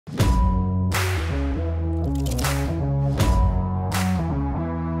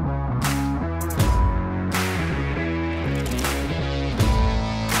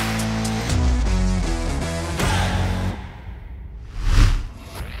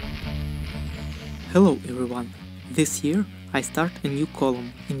Hello everyone! This year I start a new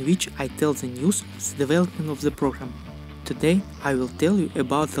column in which I tell the news of the development of the program. Today I will tell you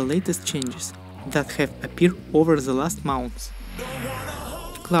about the latest changes that have appeared over the last months.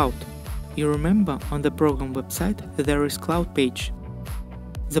 Cloud. You remember on the program website there is Cloud page.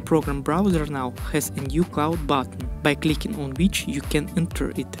 The program browser now has a new Cloud button, by clicking on which you can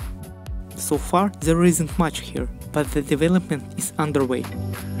enter it. So far there isn't much here, but the development is underway.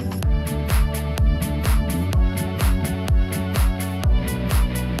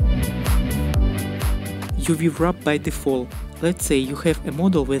 UV wrap by default. Let's say you have a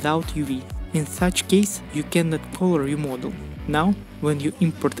model without UV. In such case, you cannot color your model. Now, when you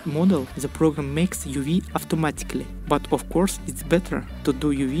import a model, the program makes UV automatically, but of course it's better to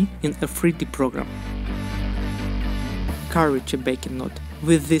do UV in a 3D program. Curvature baking node.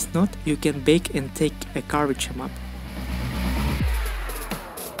 With this node, you can bake and take a curvature map.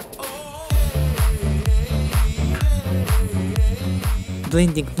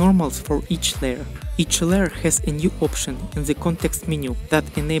 Blending normals for each layer. Each layer has a new option in the context menu that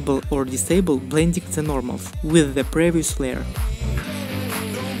enable or disable blending the normals with the previous layer.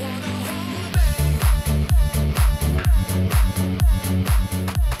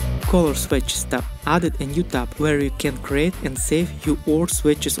 Color swatches tab added a new tab where you can create and save your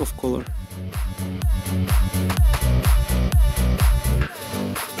swatches of color.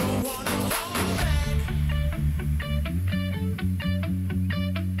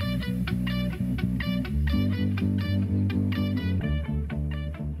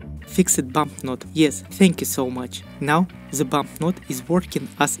 Fixed bump node. Yes, thank you so much. Now the bump node is working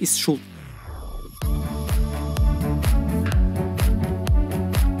as it should.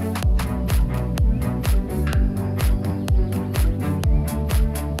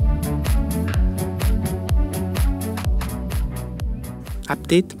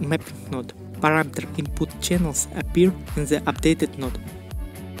 Update mapping node. Parameter input channels appear in the updated node.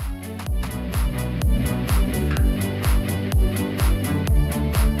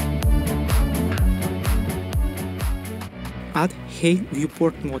 Add height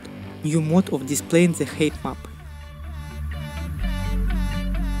viewport mode, new mode of displaying the height map.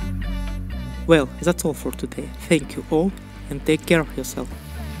 Well, that's all for today. Thank you all and take care of yourself.